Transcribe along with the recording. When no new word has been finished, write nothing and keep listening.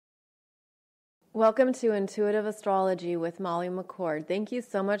Welcome to Intuitive Astrology with Molly McCord. Thank you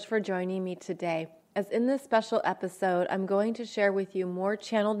so much for joining me today. As in this special episode, I'm going to share with you more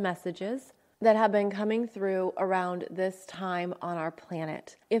channeled messages that have been coming through around this time on our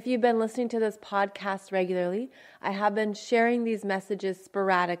planet. If you've been listening to this podcast regularly, I have been sharing these messages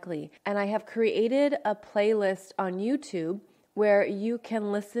sporadically, and I have created a playlist on YouTube where you can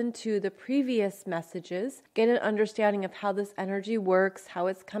listen to the previous messages, get an understanding of how this energy works, how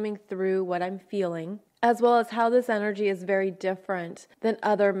it's coming through, what I'm feeling, as well as how this energy is very different than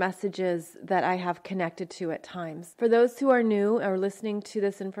other messages that I have connected to at times. For those who are new or listening to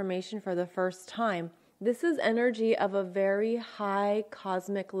this information for the first time, this is energy of a very high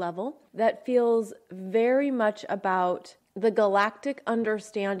cosmic level that feels very much about the galactic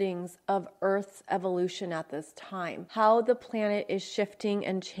understandings of Earth's evolution at this time, how the planet is shifting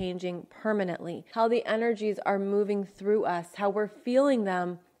and changing permanently, how the energies are moving through us, how we're feeling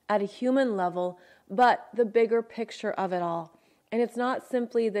them at a human level, but the bigger picture of it all. And it's not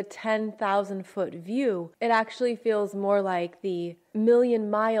simply the 10,000 foot view. It actually feels more like the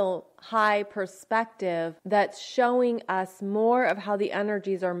million-mile high perspective that's showing us more of how the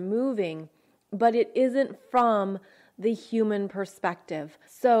energies are moving, but it isn't from the human perspective.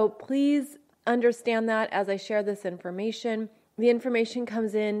 So please understand that as I share this information. The information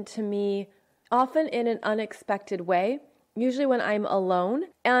comes in to me often in an unexpected way, usually when I'm alone,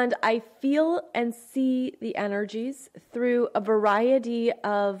 and I feel and see the energies through a variety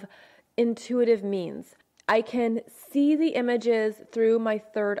of intuitive means. I can see the images through my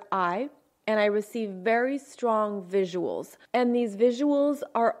third eye, and I receive very strong visuals. And these visuals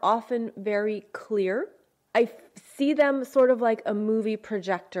are often very clear. I see them sort of like a movie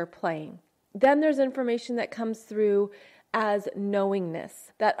projector playing. Then there's information that comes through as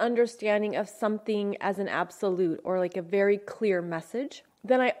knowingness, that understanding of something as an absolute or like a very clear message.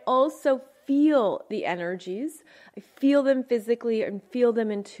 Then I also feel the energies. I feel them physically and feel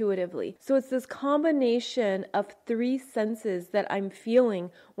them intuitively. So it's this combination of three senses that I'm feeling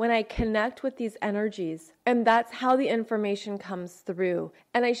when I connect with these energies. And that's how the information comes through.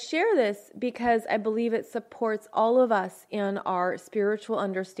 And I share this because I believe it supports all of us in our spiritual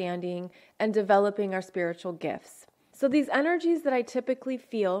understanding and developing our spiritual gifts. So these energies that I typically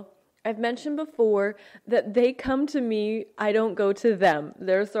feel, I've mentioned before that they come to me, I don't go to them.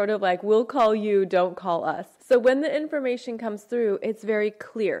 They're sort of like, we'll call you, don't call us. So when the information comes through, it's very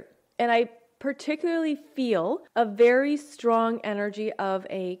clear. And I particularly feel a very strong energy of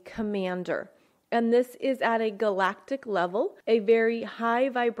a commander. And this is at a galactic level, a very high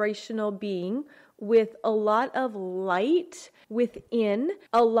vibrational being with a lot of light within,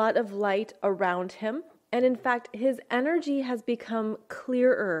 a lot of light around him. And in fact, his energy has become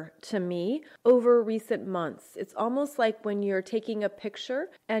clearer to me over recent months. It's almost like when you're taking a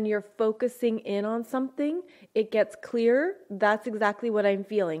picture and you're focusing in on something, it gets clearer. That's exactly what I'm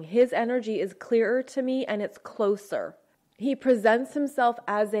feeling. His energy is clearer to me and it's closer. He presents himself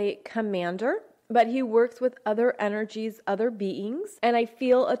as a commander, but he works with other energies, other beings, and I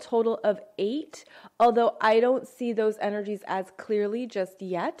feel a total of 8, although I don't see those energies as clearly just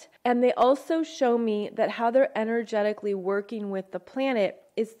yet. And they also show me that how they're energetically working with the planet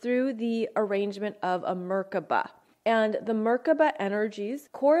is through the arrangement of a Merkaba. And the Merkaba energies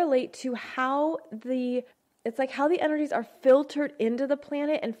correlate to how it's like how the energies are filtered into the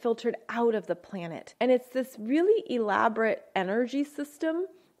planet and filtered out of the planet. And it's this really elaborate energy system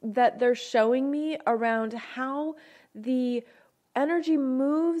that they're showing me around how the energy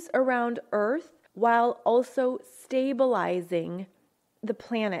moves around Earth while also stabilizing the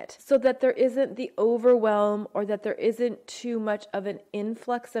planet so that there isn't the overwhelm or that there isn't too much of an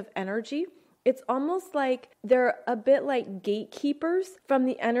influx of energy. It's almost like they're a bit like gatekeepers from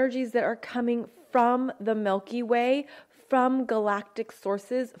the energies that are coming from the Milky Way, from galactic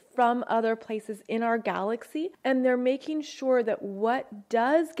sources, from other places in our galaxy, and they're making sure that what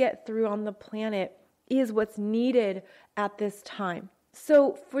does get through on the planet is what's needed at this time.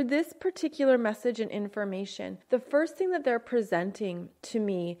 So for this particular message and information, the first thing that they're presenting to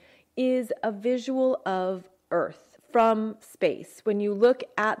me is a visual of Earth from space when you look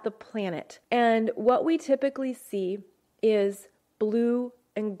at the planet. And what we typically see is blue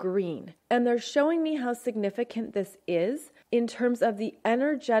and green. And they're showing me how significant this is in terms of the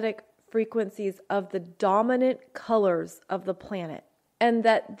energetic frequencies of the dominant colors of the planet. And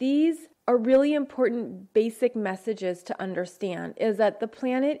that these are really important basic messages to understand is that the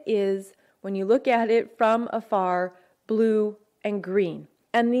planet is, when you look at it from afar, blue and green.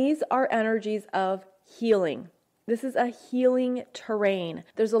 And these are energies of healing. This is a healing terrain.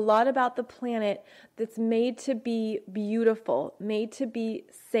 There's a lot about the planet that's made to be beautiful, made to be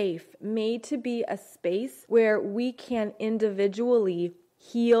safe, made to be a space where we can individually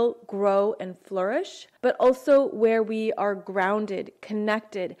heal, grow, and flourish, but also where we are grounded,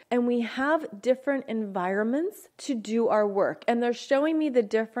 connected, and we have different environments to do our work. And they're showing me the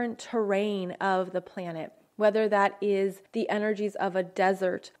different terrain of the planet, whether that is the energies of a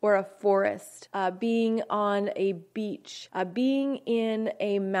desert or a forest, being on a beach, being in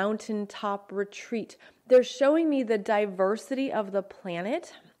a mountaintop retreat. They're showing me the diversity of the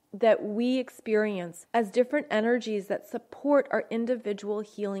planet that we experience as different energies that support our individual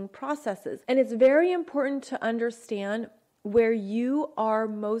healing processes. And it's very important to understand where you are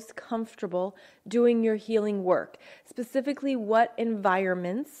most comfortable doing your healing work, specifically what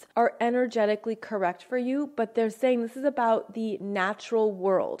environments are energetically correct for you. But they're saying this is about the natural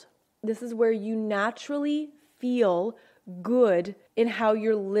world. This is where you naturally feel good in how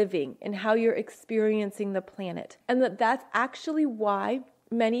you're living and how you're experiencing the planet. And that's actually why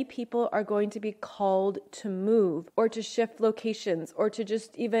many people are going to be called to move or to shift locations or to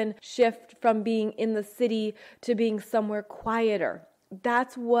just even shift from being in the city to being somewhere quieter.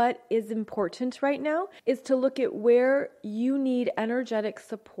 That's what is important right now, is to look at where you need energetic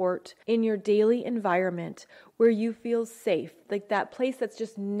support in your daily environment, where you feel safe. Like that place that's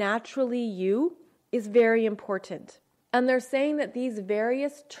just naturally you is very important. And they're saying that these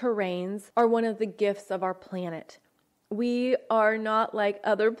various terrains are one of the gifts of our planet. We are not like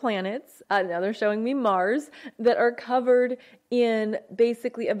other planets, now they're showing me Mars, that are covered in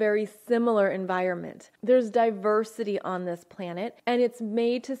basically a very similar environment. There's diversity on this planet, and it's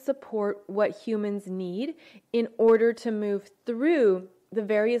made to support what humans need in order to move through the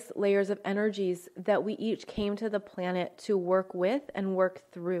various layers of energies that we each came to the planet to work with and work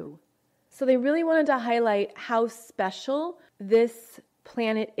through. So they really wanted to highlight how special this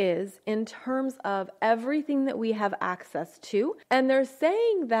planet is in terms of everything that we have access to. And they're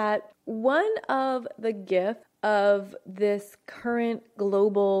saying that one of the gifts of this current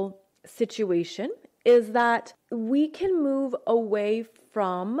global situation is that we can move away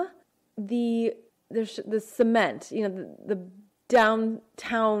from the cement, the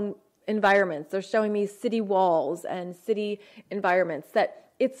downtown environments. They're showing me city walls and city environments that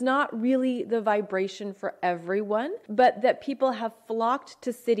it's not really the vibration for everyone, but that people have flocked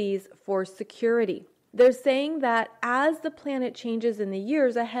to cities for security. They're saying that as the planet changes in the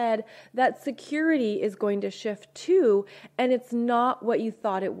years ahead, that security is going to shift too, and it's not what you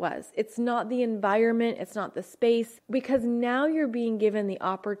thought it was. It's not the environment, it's not the space, because now you're being given the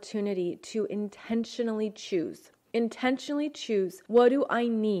opportunity to intentionally choose. Intentionally choose, what do I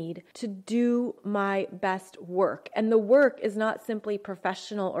need to do my best work? And the work is not simply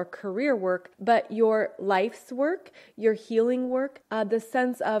professional or career work, but your life's work, your healing work, the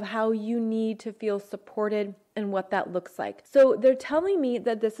sense of how you need to feel supported and what that looks like. So they're telling me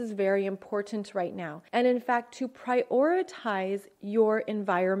that this is very important right now. And in fact, to prioritize your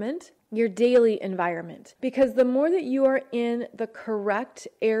environment, your daily environment, because the more that you are in the correct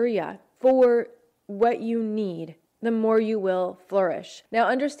area for what you need, the more you will flourish. Now,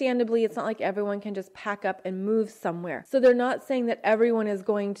 understandably, it's not like everyone can just pack up and move somewhere. So they're not saying that everyone is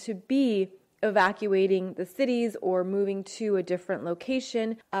going to be evacuating the cities or moving to a different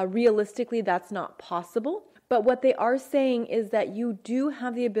location. Realistically, that's not possible. But what they are saying is that you do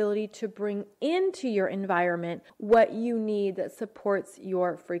have the ability to bring into your environment what you need that supports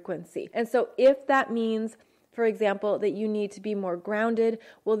your frequency. And so if that means, for example, that you need to be more grounded,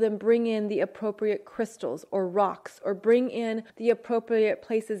 well then bring in the appropriate crystals or rocks, or bring in the appropriate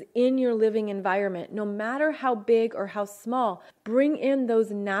places in your living environment. No matter how big or how small, bring in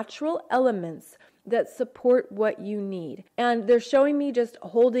those natural elements that support what you need. And they're showing me just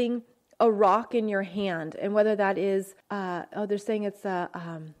holding a rock in your hand, and whether that is, they're saying it's a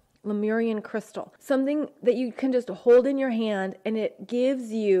Lemurian crystal, something that you can just hold in your hand and it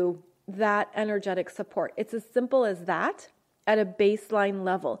gives you that energetic support. It's as simple as that at a baseline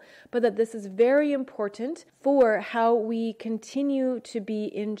level, but that this is very important for how we continue to be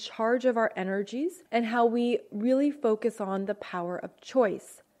in charge of our energies and how we really focus on the power of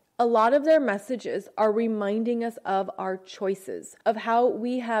choice. A lot of their messages are reminding us of our choices, of how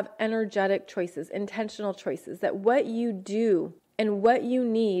we have energetic choices, intentional choices, that what you do and what you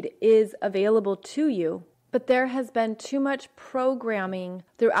need is available to you. But there has been too much programming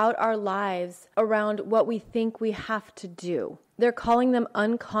throughout our lives around what we think we have to do. They're calling them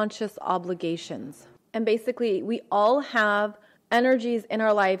unconscious obligations. And basically, we all have energies in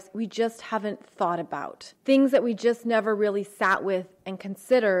our lives we just haven't thought about. Things that we just never really sat with and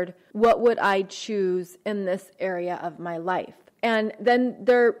considered, what would I choose in this area of my life? And then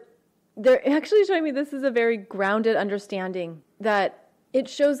they're actually showing me this is a very grounded understanding that it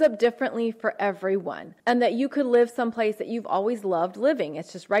shows up differently for everyone, and that you could live someplace that you've always loved living.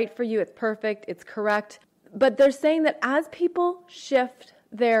 It's just right for you. It's perfect. It's correct. But they're saying that as people shift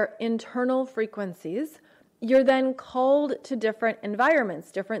their internal frequencies, you're then called to different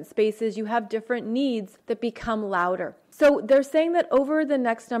environments, different spaces. You have different needs that become louder. So they're saying that over the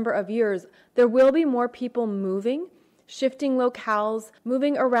next number of years, there will be more people moving, shifting locales,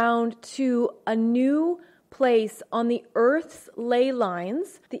 moving around to a new place on the Earth's ley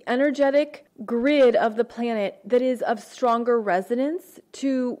lines, the energetic grid of the planet that is of stronger resonance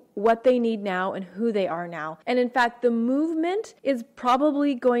to what they need now and who they are now. And in fact, the movement is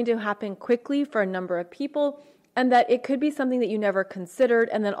probably going to happen quickly for a number of people, and that it could be something that you never considered,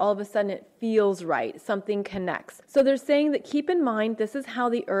 and then all of a sudden it feels right, something connects. So they're saying that keep in mind, this is how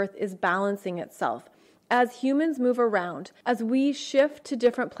the Earth is balancing itself. As humans move around, as we shift to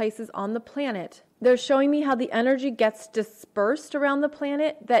different places on the planet, they're showing me how the energy gets dispersed around the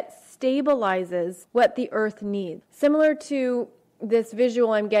planet that stabilizes what the Earth needs. Similar to this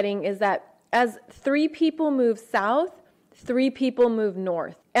visual I'm getting is that as 3 people move south, 3 people move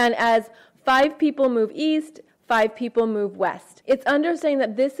north. And as 5 people move east, 5 people move west. It's understanding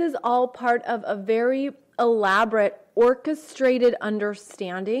that this is all part of a very elaborate, orchestrated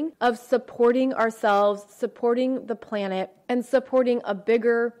understanding of supporting ourselves, supporting the planet, and supporting a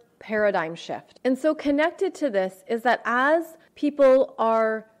bigger paradigm shift. And so connected to this is that as people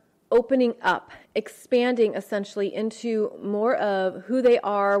are opening up, expanding essentially into more of who they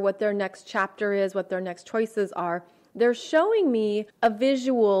are, what their next chapter is, what their next choices are, they're showing me a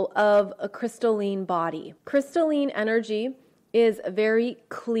visual of a crystalline body. Crystalline energy is very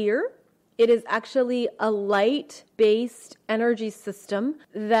clear. It is actually a light-based energy system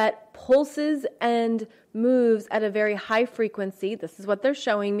that pulses and moves at a very high frequency. This is what they're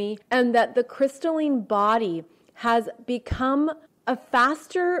showing me. And that the crystalline body has become a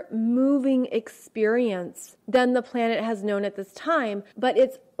faster moving experience than the planet has known at this time. But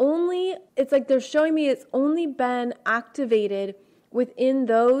it's like they're showing me it's only been activated within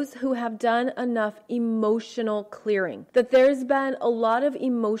those who have done enough emotional clearing. That there's been a lot of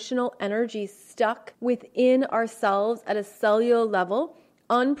emotional energy stuck within ourselves at a cellular level,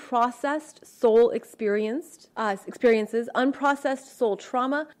 unprocessed soul experiences, unprocessed soul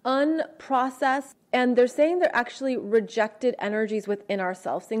trauma, unprocessed, and they're saying they're actually rejected energies within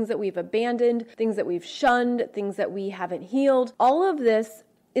ourselves, things that we've abandoned, things that we've shunned, things that we haven't healed. All of this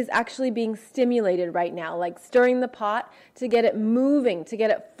is actually being stimulated right now, like stirring the pot to get it moving, to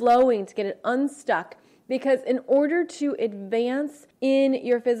get it flowing, to get it unstuck. Because in order to advance in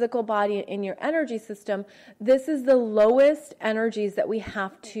your physical body and in your energy system, this is the lowest energies that we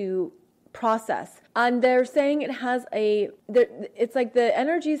have to process. And they're saying it's like the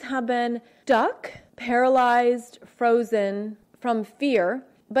energies have been stuck, paralyzed, frozen from fear,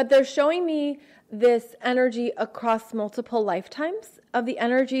 but they're showing me this energy across multiple lifetimes of the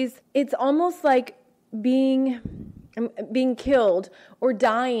energies. It's almost like being killed or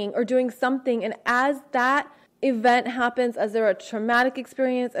dying or doing something. And as that event happens, as there a traumatic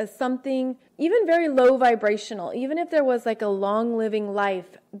experience, as something even very low vibrational, even if there was like a long living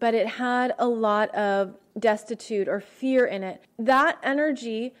life, but it had a lot of destitute or fear in it, that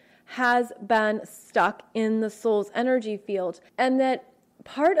energy has been stuck in the soul's energy field. And that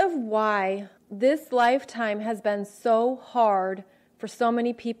part of why this lifetime has been so hard for so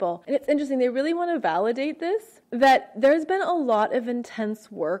many people, and it's interesting, they really want to validate this, that there's been a lot of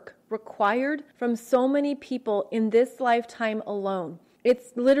intense work required from so many people in this lifetime alone.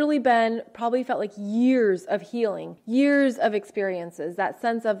 It's literally been, probably felt like years of healing, years of experiences, that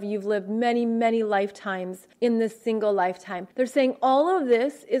sense of you've lived many, many lifetimes in this single lifetime. They're saying all of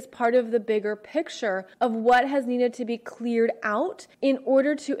this is part of the bigger picture of what has needed to be cleared out in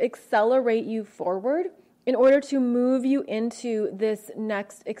order to accelerate you forward, in order to move you into this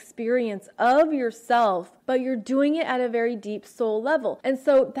next experience of yourself, but you're doing it at a very deep soul level. And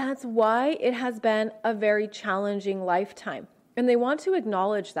so that's why it has been a very challenging lifetime. And they want to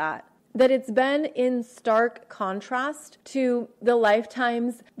acknowledge that it's been in stark contrast to the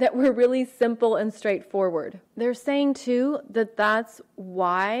lifetimes that were really simple and straightforward. They're saying too that that's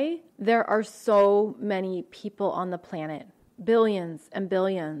why there are so many people on the planet. Billions and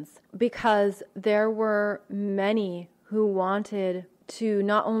billions, because there were many who wanted to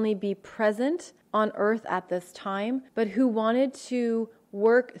not only be present on Earth at this time, but who wanted to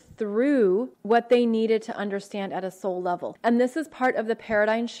work through what they needed to understand at a soul level. And this is part of the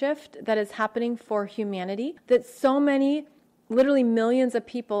paradigm shift that is happening for humanity, that so many, literally millions of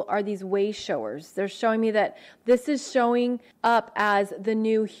people are these way showers. They're showing me that this is showing up as the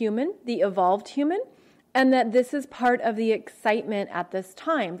new human, the evolved human, and that this is part of the excitement at this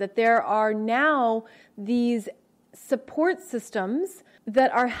time, that there are now these support systems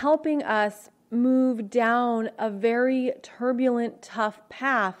that are helping us move down a very turbulent, tough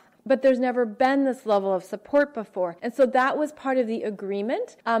path, but there's never been this level of support before. And so that was part of the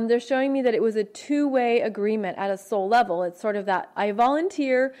agreement. They're showing me that it was a two-way agreement at a soul level. It's sort of that I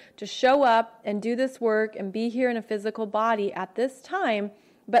volunteer to show up and do this work and be here in a physical body at this time,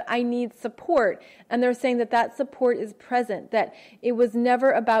 but I need support. And they're saying that that support is present, that it was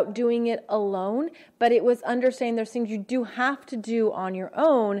never about doing it alone, but it was understanding there's things you do have to do on your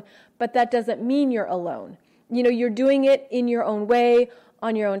own, but that doesn't mean you're alone. You know, you're doing it in your own way,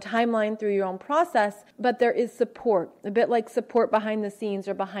 on your own timeline, through your own process, but there is support, a bit like support behind the scenes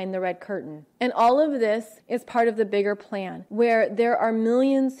or behind the red curtain. And all of this is part of the bigger plan, where there are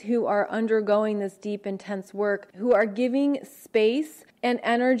millions who are undergoing this deep, intense work, who are giving space and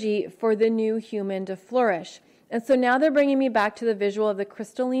energy for the new human to flourish. And so now they're bringing me back to the visual of the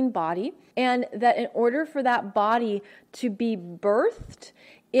crystalline body, and that in order for that body to be birthed,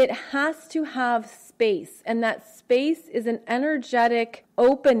 it has to have space, and that space is an energetic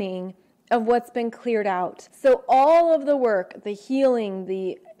opening of what's been cleared out. So all of the work, the healing,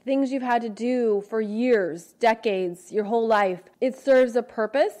 the things you've had to do for years, decades, your whole life, it serves a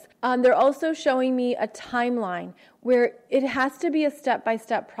purpose. They're also showing me a timeline where it has to be a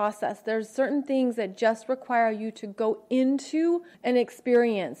step-by-step process. There's certain things that just require you to go into an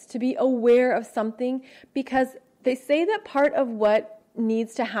experience, to be aware of something, because they say that part of what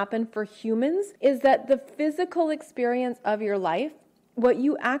needs to happen for humans is that the physical experience of your life, what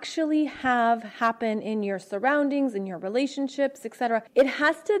you actually have happen in your surroundings, in your relationships, etc., it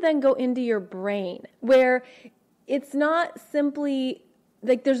has to then go into your brain, where it's not simply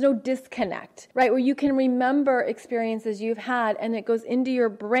like there's no disconnect, right? Where you can remember experiences you've had and it goes into your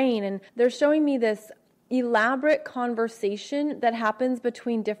brain. And they're showing me this elaborate conversation that happens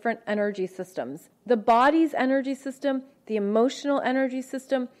between different energy systems. The body's energy system, the emotional energy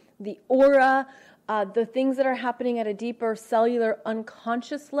system, the aura, the things that are happening at a deeper cellular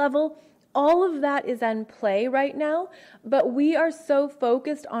unconscious level, all of that is in play right now, but we are so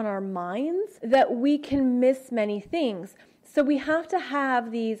focused on our minds that we can miss many things. So we have to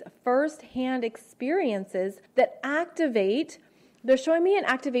have these first-hand experiences that activate. They're showing me an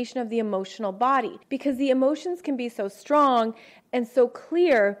activation of the emotional body, because the emotions can be so strong and so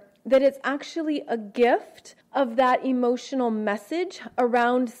clear that it's actually a gift of that emotional message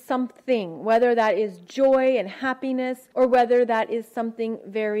around something, whether that is joy and happiness or whether that is something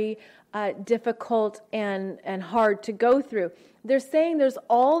very difficult and hard to go through. They're saying there's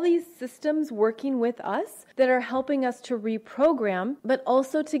all these systems working with us that are helping us to reprogram, but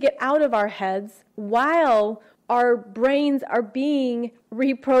also to get out of our heads while our brains are being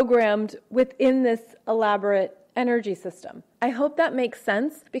reprogrammed within this elaborate energy system. I hope that makes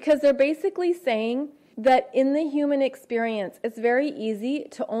sense, because they're basically saying that in the human experience, it's very easy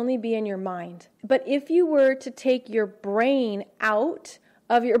to only be in your mind. But if you were to take your brain out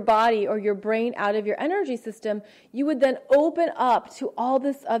of your body or your brain out of your energy system, you would then open up to all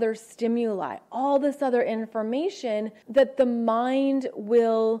this other stimuli, all this other information that the mind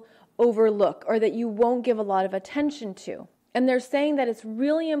will overlook or that you won't give a lot of attention to. And they're saying that it's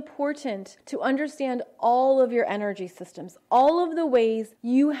really important to understand all of your energy systems, all of the ways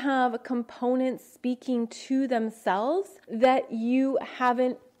you have components speaking to themselves that you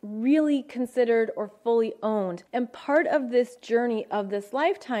haven't really considered or fully owned. And part of this journey of this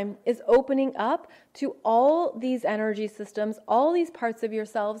lifetime is opening up to all these energy systems, all these parts of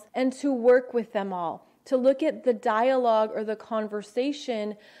yourselves, and to work with them all, to look at the dialogue or the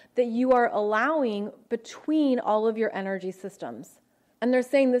conversation that you are allowing between all of your energy systems. And they're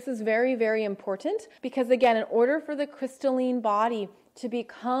saying this is very, very important because, again, in order for the crystalline body to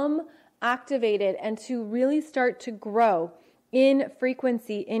become activated and to really start to grow in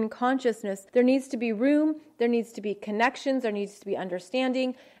frequency, in consciousness, there needs to be room, there needs to be connections, there needs to be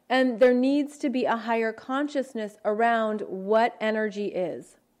understanding, and there needs to be a higher consciousness around what energy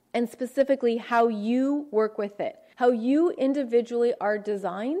is, and specifically how you work with it, how you individually are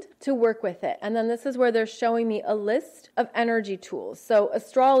designed to work with it. And then this is where they're showing me a list of energy tools. So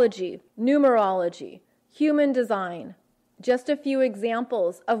astrology, numerology, human design, just a few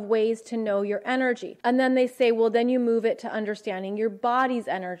examples of ways to know your energy. And then they say, well, then you move it to understanding your body's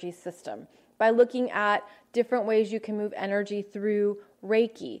energy system, by looking at different ways you can move energy through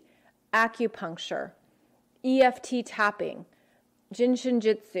Reiki, acupuncture, EFT tapping,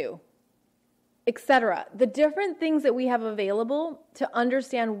 Jinshinjutsu, etc. The different things that we have available to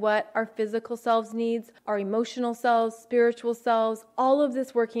understand what our physical selves needs, our emotional selves, spiritual selves, all of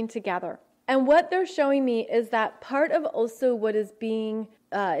this working together. And what they're showing me is that part of also what is being,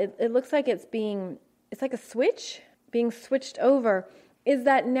 it looks like it's like a switch being switched over, is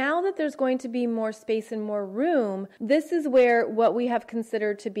that now that there's going to be more space and more room, this is where what we have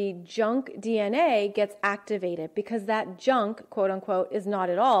considered to be junk DNA gets activated, because that junk, quote unquote, is not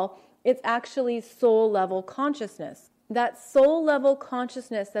at all. It's actually soul level consciousness. That soul level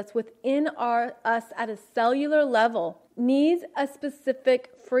consciousness that's within us at a cellular level needs a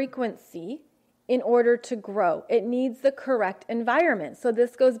specific frequency in order to grow. It needs the correct environment. So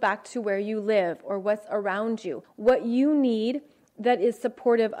this goes back to where you live or what's around you. What you need that is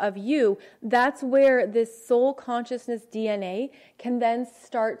supportive of you, that's where this soul consciousness DNA can then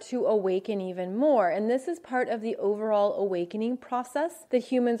start to awaken even more. And this is part of the overall awakening process that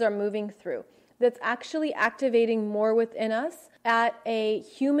humans are moving through, that's actually activating more within us at a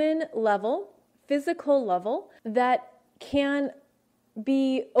human level, physical level, that can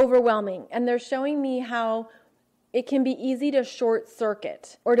be overwhelming. And they're showing me how it can be easy to short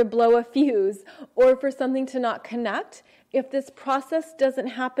circuit or to blow a fuse or for something to not connect if this process doesn't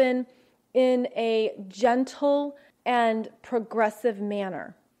happen in a gentle and progressive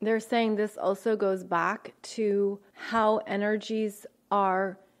manner. They're saying this also goes back to how energies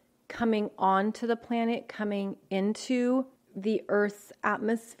are coming onto the planet, coming into the Earth's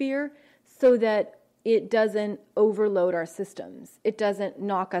atmosphere, so that it doesn't overload our systems. It doesn't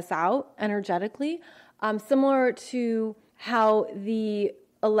knock us out energetically. Similar to how the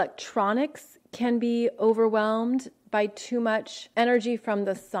electronics can be overwhelmed by too much energy from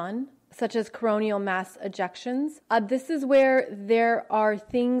the sun, such as coronal mass ejections. This is where there are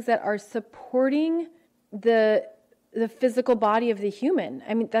things that are supporting the physical body of the human.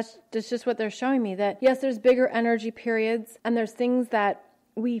 I mean, that's just what they're showing me, that yes, there's bigger energy periods and there's things that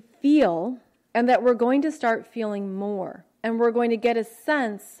we feel and that we're going to start feeling more. And we're going to get a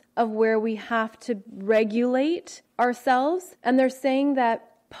sense of where we have to regulate ourselves. And they're saying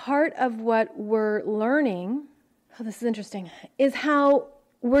that part of what we're learning, oh, this is interesting, is how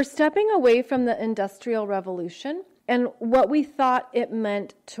we're stepping away from the Industrial Revolution and what we thought it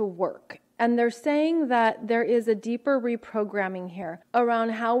meant to work. And they're saying that there is a deeper reprogramming here around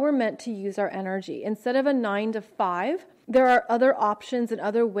how we're meant to use our energy. Instead of a 9 to 5, there are other options and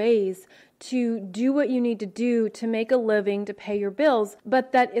other ways to do what you need to do to make a living, to pay your bills,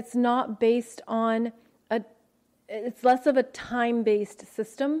 but that it's not based on it's less of a time-based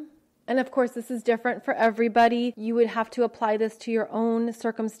system. And of course, this is different for everybody. You would have to apply this to your own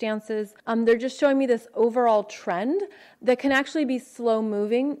circumstances. They're just showing me this overall trend that can actually be slow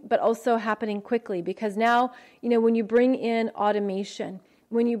moving, but also happening quickly. Because now, when you bring in automation,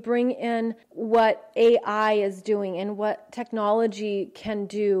 when you bring in what AI is doing and what technology can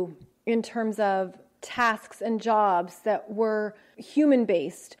do in terms of tasks and jobs that were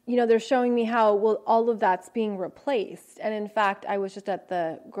human-based, they're showing me how, all of that's being replaced. And in fact, I was just at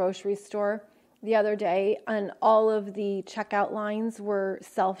the grocery store the other day, and all of the checkout lines were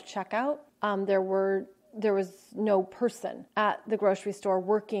self-checkout. There was no person at the grocery store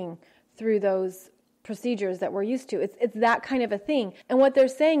working through those procedures that we're used to. It's that kind of a thing. And what they're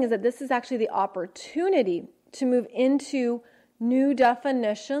saying is that this is actually the opportunity to move into new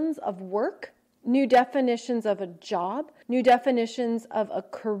definitions of work, new definitions of a job, new definitions of a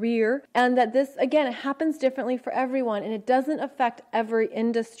career, and that this, again, it happens differently for everyone, and it doesn't affect every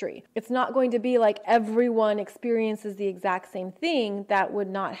industry. It's not going to be like everyone experiences the exact same thing. That would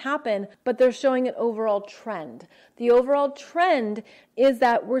not happen, but they're showing an overall trend. The overall trend is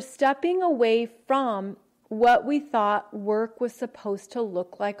that we're stepping away from what we thought work was supposed to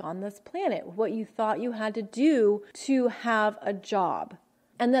look like on this planet, what you thought you had to do to have a job.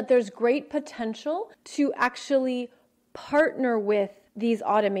 And that there's great potential to actually partner with these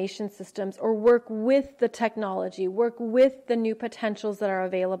automation systems or work with the technology, work with the new potentials that are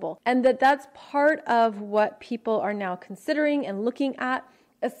available. And that's part of what people are now considering and looking at,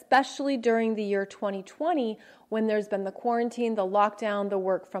 especially during the year 2020, when there's been the quarantine, the lockdown, the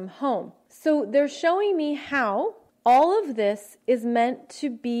work from home. So they're showing me how all of this is meant to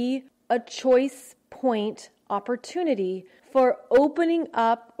be a choice point opportunity for opening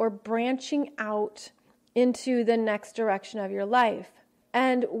up or branching out into the next direction of your life.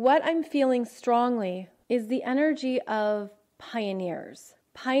 And what I'm feeling strongly is the energy of pioneers,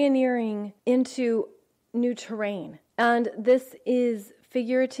 pioneering into new terrain. And this is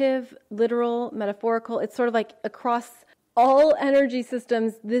figurative, literal, metaphorical. It's sort of like across all energy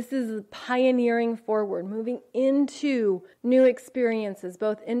systems, this is pioneering forward, moving into new experiences,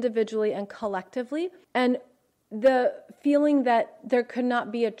 both individually and collectively. And the feeling that there could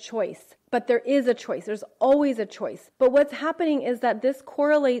not be a choice, but there is a choice. There's always a choice. But what's happening is that this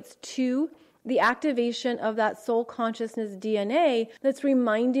correlates to the activation of that soul consciousness DNA that's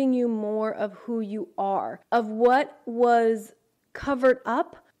reminding you more of who you are, of what was covered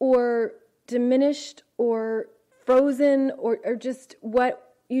up or diminished or frozen or just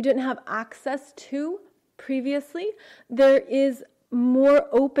what you didn't have access to previously. There is more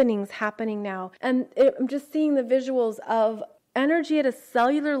openings happening now. And I'm just seeing the visuals of energy at a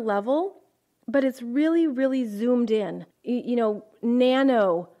cellular level, but it's really, really zoomed in,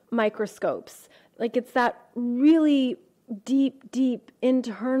 nano microscopes. Like it's that really deep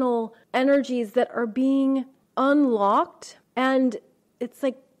internal energies that are being unlocked, and it's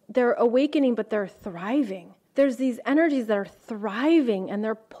like they're awakening, but they're thriving. There's these energies that are thriving and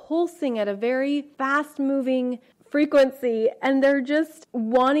they're pulsing at a very fast moving frequency, and they're just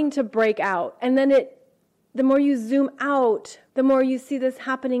wanting to break out. And then the more you zoom out, the more you see this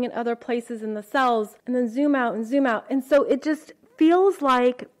happening in other places in the cells, and then zoom out and zoom out. And so it just feels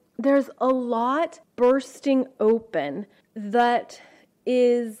like there's a lot bursting open that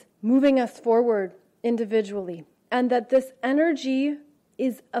is moving us forward individually. And that this energy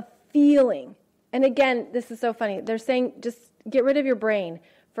is a feeling. And again, this is so funny. They're saying just get rid of your brain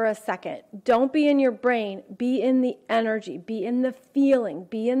for a second. Don't be in your brain. Be in the energy. Be in the feeling.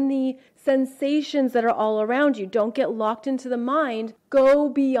 Be in the sensations that are all around you. Don't get locked into the mind. Go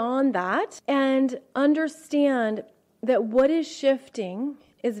beyond that and understand that what is shifting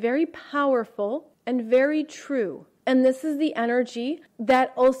is very powerful and very true. And this is the energy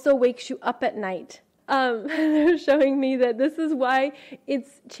that also wakes you up at night. They're showing me that this is why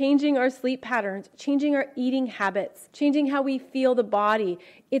it's changing our sleep patterns, changing our eating habits, changing how we feel the body.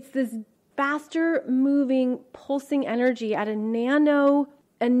 It's this faster moving, pulsing energy at a nano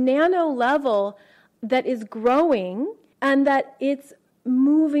level that is growing, and that it's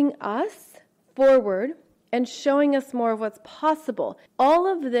moving us forward and showing us more of what's possible. All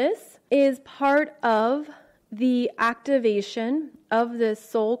of this is part of the activation of the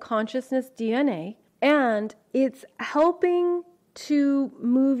soul consciousness DNA. And it's helping to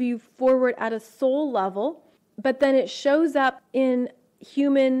move you forward at a soul level, but then it shows up in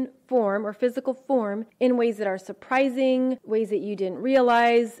human form or physical form in ways that are surprising, ways that you didn't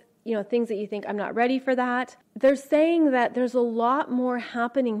realize, things that you think, I'm not ready for that. They're saying that there's a lot more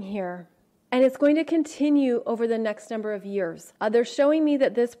happening here. And it's going to continue over the next number of years. They're showing me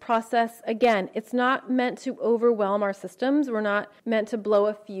that this process, again, it's not meant to overwhelm our systems. We're not meant to blow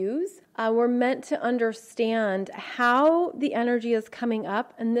a fuse. We're meant to understand how the energy is coming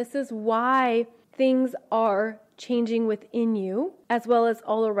up. And this is why things are changing within you as well as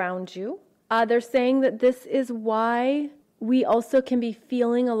all around you. They're saying that this is why we also can be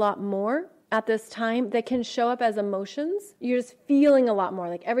feeling a lot more at this time that can show up as emotions. You're just feeling a lot more,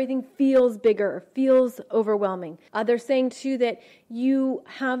 like everything feels bigger or feels overwhelming. They're saying too that you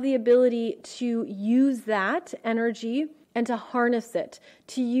have the ability to use that energy and to harness it,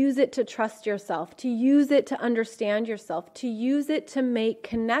 to use it to trust yourself, to use it to understand yourself, to use it to make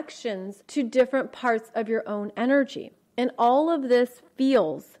connections to different parts of your own energy. And all of this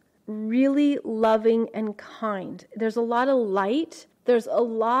feels really loving and kind. There's a lot of light. There's a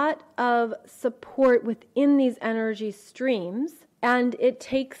lot of support within these energy streams, and it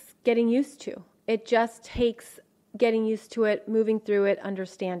takes getting used to. It just takes getting used to it, moving through it,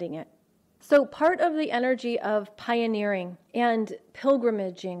 understanding it. So part of the energy of pioneering and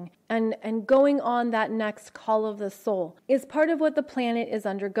pilgrimaging and going on that next call of the soul is part of what the planet is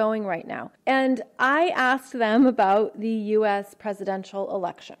undergoing right now. And I asked them about the U.S. presidential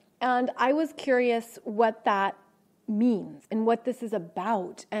election, and I was curious what that means and what this is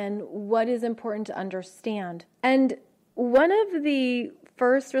about and what is important to understand. And one of the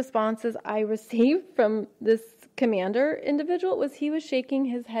first responses I received from this commander individual was he was shaking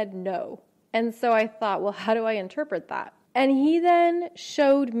his head no. And so I thought, well, how do I interpret that? And he then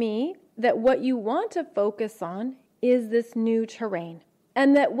showed me that what you want to focus on is this new terrain.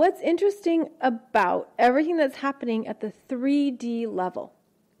 And that what's interesting about everything that's happening at the 3D level,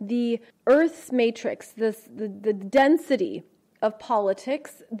 the Earth's matrix, the density of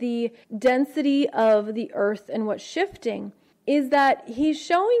politics, the density of the Earth and what's shifting, is that he's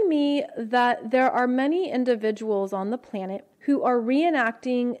showing me that there are many individuals on the planet who are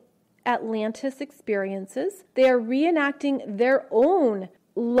reenacting Atlantis experiences. They are reenacting their own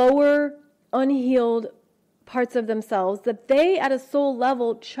lower, unhealed parts of themselves that they at a soul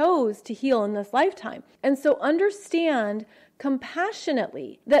level chose to heal in this lifetime. And so understand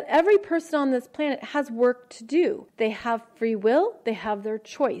compassionately that every person on this planet has work to do. They have free will, they have their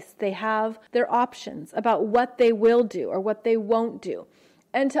choice, they have their options about what they will do or what they won't do.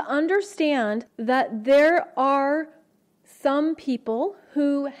 And to understand that there are some people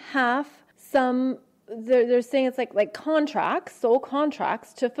who have they're saying it's like contracts, soul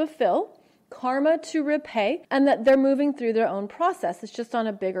contracts to fulfill, karma to repay, and that they're moving through their own process. It's just on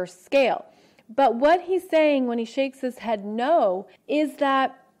a bigger scale. But what he's saying when he shakes his head no is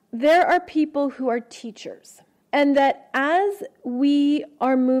that there are people who are teachers. And that as we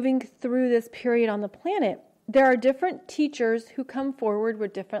are moving through this period on the planet, there are different teachers who come forward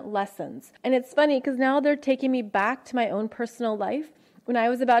with different lessons. And it's funny because now they're taking me back to my own personal life when I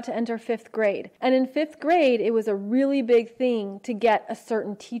was about to enter 5th grade. And in 5th grade, it was a really big thing to get a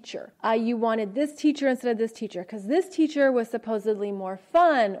certain teacher. You wanted this teacher instead of this teacher because this teacher was supposedly more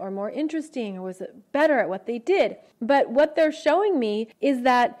fun or more interesting or was better at what they did. But what they're showing me is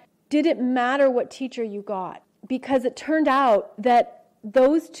that did it matter what teacher you got? Because it turned out that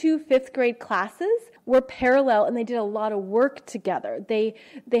those 2 5th grade classes were parallel and they did a lot of work together. They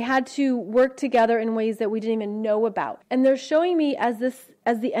had to work together in ways that we didn't even know about. And they're showing me as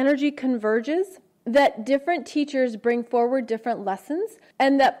the energy converges that different teachers bring forward different lessons,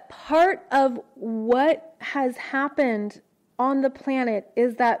 and that part of what has happened on the planet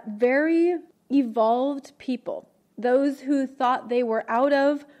is that very evolved people, those who thought they were out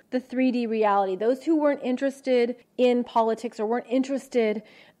of the 3D reality, those who weren't interested in politics or weren't interested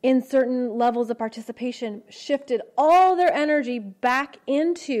in certain levels of participation, shifted all their energy back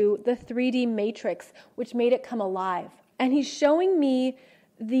into the 3D matrix, which made it come alive. And he's showing me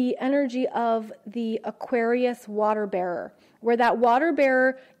the energy of the Aquarius water bearer, where that water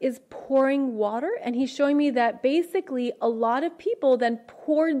bearer is pouring water. And he's showing me that basically a lot of people then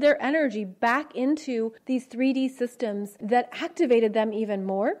poured their energy back into these 3D systems that activated them even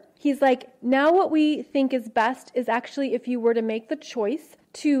more. He's like, now what we think is best is actually if you were to make the choice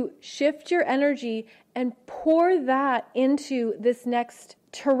to shift your energy and pour that into this next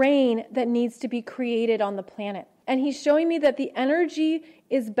terrain that needs to be created on the planet. And he's showing me that the energy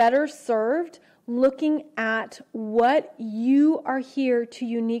is better served looking at what you are here to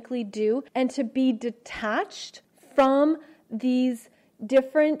uniquely do and to be detached from these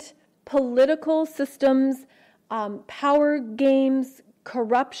different political systems, power games,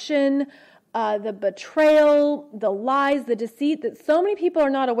 corruption, the betrayal, the lies, the deceit that so many people are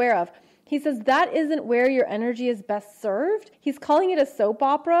not aware of. He says that isn't where your energy is best served. He's calling it a soap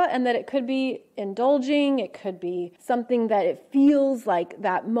opera, and that it could be indulging. It could be something that it feels like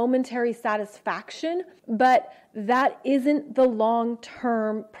that momentary satisfaction, but that isn't the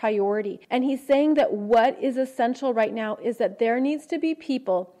long-term priority. And he's saying that what is essential right now is that there needs to be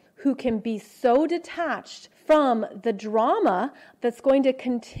people who can be so detached from the drama that's going to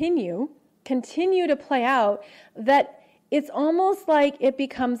continue to play out that it's almost like it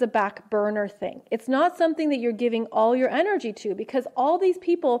becomes a back burner thing. It's not something that you're giving all your energy to, because all these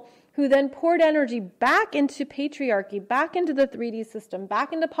people who then poured energy back into patriarchy, back into the 3D system,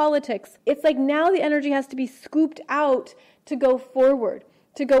 back into politics, it's like now the energy has to be scooped out to go forward,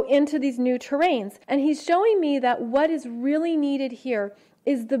 to go into these new terrains. And he's showing me that what is really needed here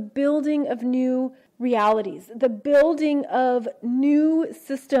is the building of new realities, the building of new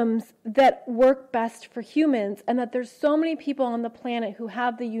systems that work best for humans, and that there's so many people on the planet who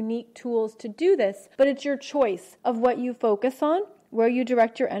have the unique tools to do this, but it's your choice of what you focus on, where you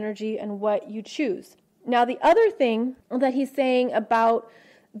direct your energy, and what you choose. Now, the other thing that he's saying about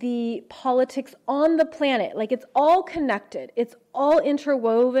the politics on the planet, like it's all connected, it's all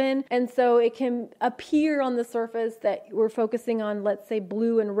interwoven, and so it can appear on the surface that we're focusing on, let's say,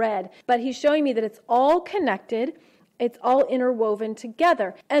 blue and red, but he's showing me that it's all connected, it's all interwoven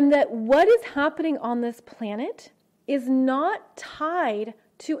together, and that what is happening on this planet is not tied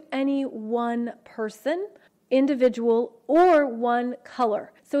to any one person, individual, or one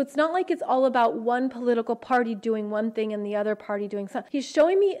color. So it's not like it's all about one political party doing one thing and the other party doing something. He's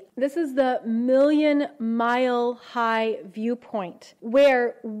showing me this is the 1,000,000-mile high viewpoint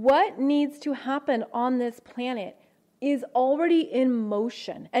where what needs to happen on this planet is already in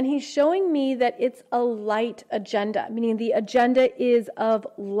motion. And he's showing me that it's a light agenda, meaning the agenda is of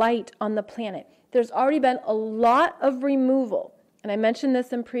light on the planet. There's already been a lot of removal. And I mentioned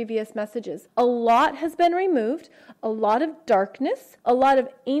this in previous messages. A lot has been removed, a lot of darkness, a lot of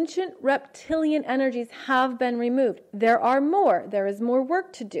ancient reptilian energies have been removed. There is more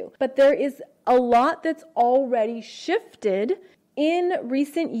work to do, but there is a lot that's already shifted in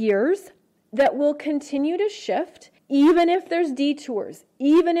recent years that will continue to shift, even if there's detours,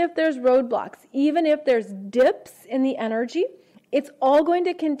 even if there's roadblocks, even if there's dips in the energy. It's all going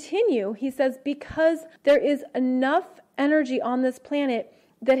to continue, he says, because there is enough energy on this planet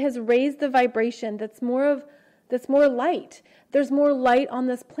that has raised the vibration that's more light. There's more light on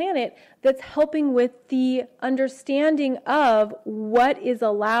this planet that's helping with the understanding of what is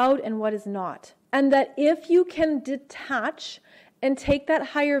allowed and what is not. And that if you can detach and take that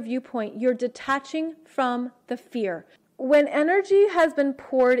higher viewpoint, you're detaching from the fear. When energy has been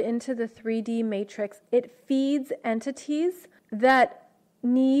poured into the 3D matrix, it feeds entities that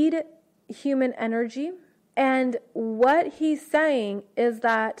need human energy. And what he's saying is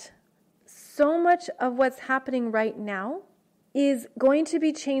that so much of what's happening right now is going to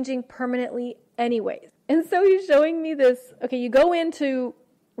be changing permanently anyways. And so he's showing me this, okay, you go in to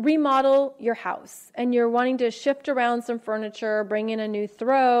remodel your house and you're wanting to shift around some furniture, bring in a new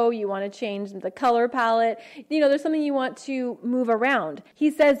throw, you want to change the color palette, there's something you want to move around.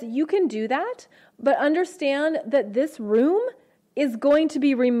 He says you can do that, but understand that this room is going to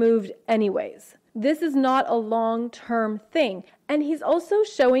be removed anyways. This is not a long-term thing. And he's also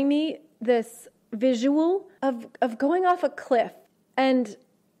showing me this visual of going off a cliff. And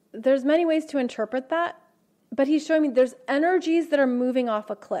there's many ways to interpret that, but he's showing me there's energies that are moving off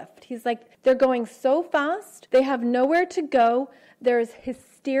a cliff. He's like, they're going so fast, they have nowhere to go. There's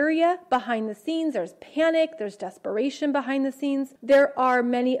hysteria behind the scenes. There's panic. There's desperation behind the scenes. There are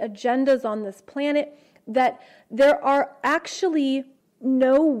many agendas on this planet that there are actually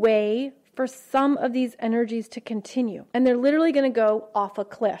no way for some of these energies to continue. And they're literally going to go off a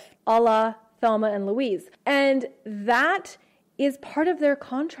cliff, a la Thelma and Louise. And that is part of their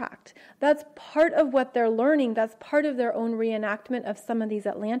contract. That's part of what they're learning. That's part of their own reenactment of some of these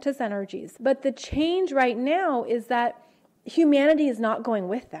Atlantis energies. But the change right now is that humanity is not going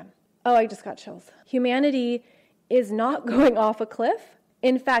with them. Oh, I just got chills. Humanity is not going off a cliff.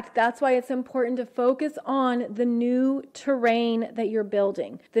 In fact, that's why it's important to focus on the new terrain that you're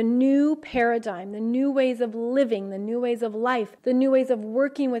building, the new paradigm, the new ways of living, the new ways of life, the new ways of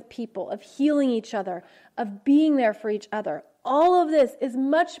working with people, of healing each other, of being there for each other. All of this is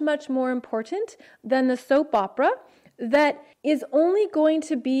much, much more important than the soap opera that is only going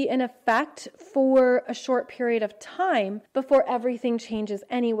to be in effect for a short period of time before everything changes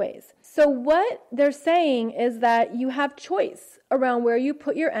anyways. So what they're saying is that you have choice around where you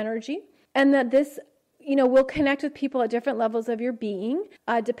put your energy, and that this, will connect with people at different levels of your being,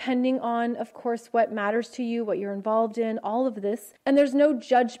 depending on, of course, what matters to you, what you're involved in, all of this. And there's no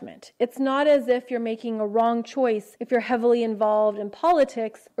judgment. It's not as if you're making a wrong choice if you're heavily involved in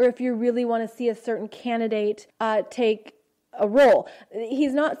politics or if you really want to see a certain candidate take a role.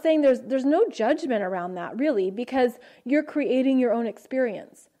 He's not saying there's no judgment around that, really, because you're creating your own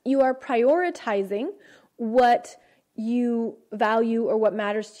experience. You are prioritizing what you value or what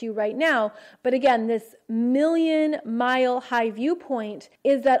matters to you right now. But again, this 1,000,000-mile high viewpoint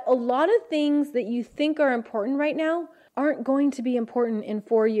is that a lot of things that you think are important right now aren't going to be important in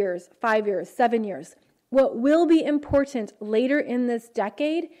 4 years, 5 years, 7 years. What will be important later in this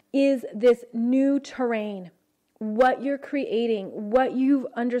decade is this new terrain, what you're creating, what you've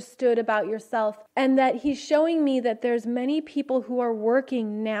understood about yourself, and that he's showing me that there's many people who are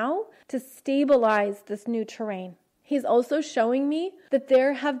working now to stabilize this new terrain. He's also showing me that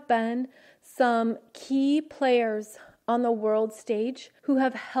there have been some key players on the world stage who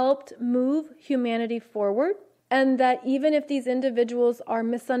have helped move humanity forward, and that even if these individuals are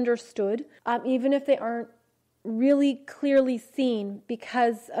misunderstood, even if they aren't really clearly seen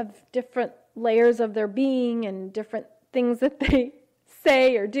because of different layers of their being and different things that they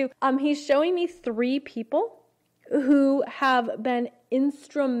say or do, he's showing me 3 people who have been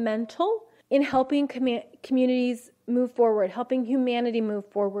instrumental in helping communities move forward, helping humanity move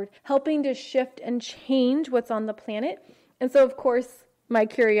forward, helping to shift and change what's on the planet. And so, of course, my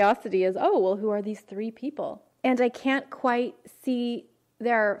curiosity is, who are these 3 people? And I can't quite see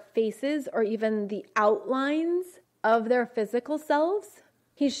their faces or even the outlines of their physical selves.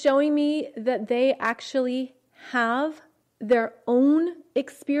 He's showing me that they actually have their own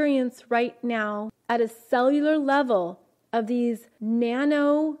experience right now at a cellular level of these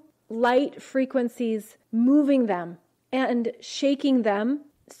nano light frequencies moving them and shaking them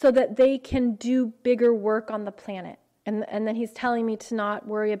so that they can do bigger work on the planet. And then he's telling me to not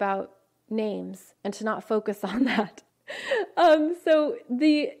worry about names and to not focus on that. So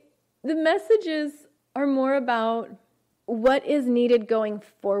the messages are more about what is needed going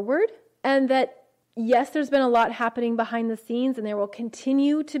forward, and that Yes, there's been a lot happening behind the scenes, and there will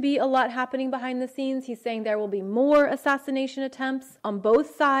continue to be a lot happening behind the scenes. He's saying there will be more assassination attempts on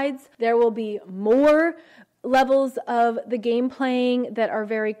both sides. There will be more levels of the game playing that are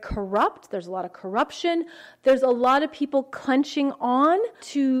very corrupt. There's a lot of corruption. There's a lot of people clenching on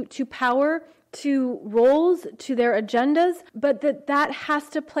to power, to roles, to their agendas, but that has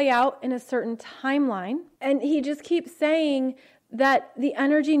to play out in a certain timeline. And he just keeps saying that the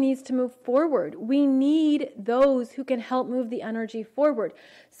energy needs to move forward. We need those who can help move the energy forward.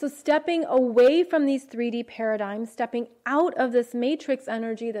 So stepping away from these 3D paradigms, stepping out of this matrix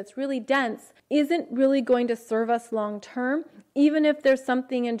energy that's really dense, isn't really going to serve us long term, even if there's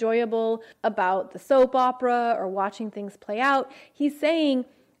something enjoyable about the soap opera or watching things play out. He's saying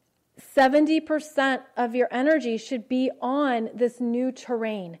 70% of your energy should be on this new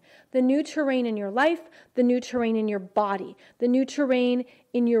terrain. The new terrain in your life, the new terrain in your body, the new terrain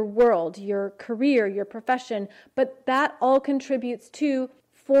in your world, your career, your profession. But that all contributes to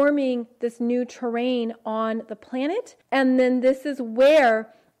forming this new terrain on the planet. And then this is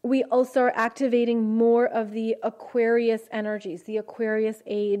where we also are activating more of the Aquarius energies, the Aquarius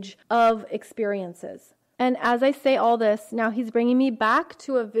age of experiences. And as I say all this, now he's bringing me back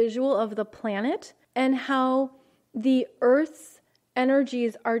to a visual of the planet and how the Earth's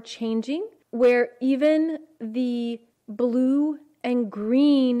energies are changing, where even the blue and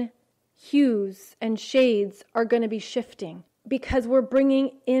green hues and shades are going to be shifting because we're bringing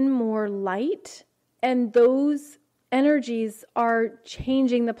in more light, and those energies are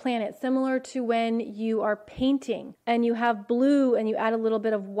changing the planet, similar to when you are painting and you have blue and you add a little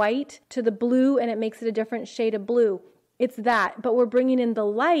bit of white to the blue and it makes it a different shade of blue. It's that, but we're bringing in the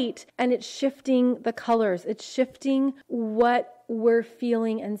light and it's shifting the colors. It's shifting what we're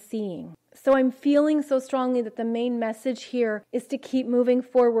feeling and seeing. So I'm feeling so strongly that the main message here is to keep moving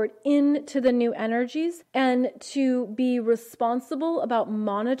forward into the new energies and to be responsible about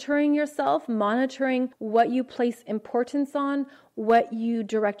monitoring yourself, monitoring what you place importance on, what you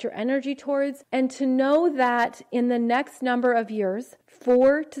direct your energy towards, and to know that in the next number of years,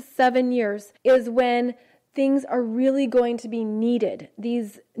 4 to 7 years, is when things are really going to be needed.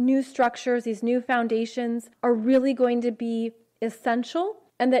 These new structures, these new foundations are really going to be essential.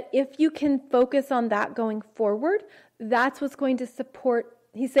 And that if you can focus on that going forward, that's what's going to support.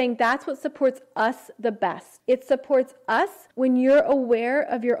 He's saying that's what supports us the best. It supports us when you're aware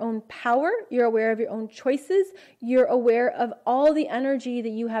of your own power, you're aware of your own choices, you're aware of all the energy that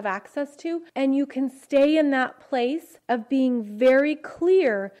you have access to, and you can stay in that place of being very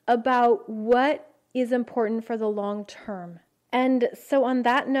clear about what is important for the long term. And so on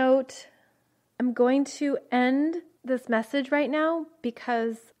that note, I'm going to end this message right now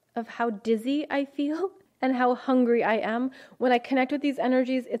because of how dizzy I feel and how hungry I am. When I connect with these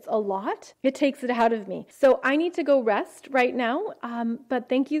energies, it's a lot. It takes it out of me. So I need to go rest right now. But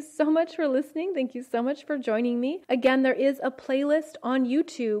thank you so much for listening. Thank you so much for joining me. Again, there is a playlist on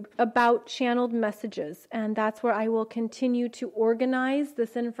YouTube about channeled messages, and that's where I will continue to organize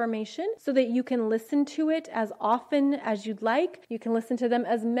this information so that you can listen to it as often as you'd like. You can listen to them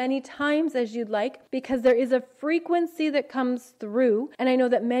as many times as you'd like, because there is a frequency that comes through, and I know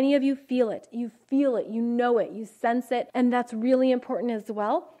that many of you feel it. You feel it, you know it, you sense it, and that's really important as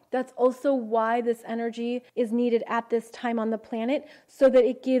well. That's also why this energy is needed at this time on the planet, so that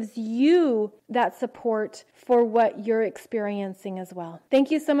it gives you that support for what you're experiencing as well.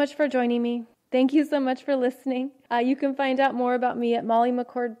 Thank you so much for joining me. Thank you so much for listening. You can find out more about me at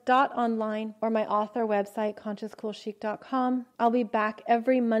mollymccord.online or my author website, consciouscoolchic.com. I'll be back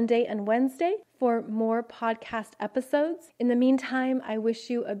every Monday and Wednesday for more podcast episodes. In the meantime, I wish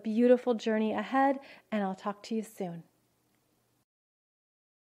you a beautiful journey ahead, and I'll talk to you soon.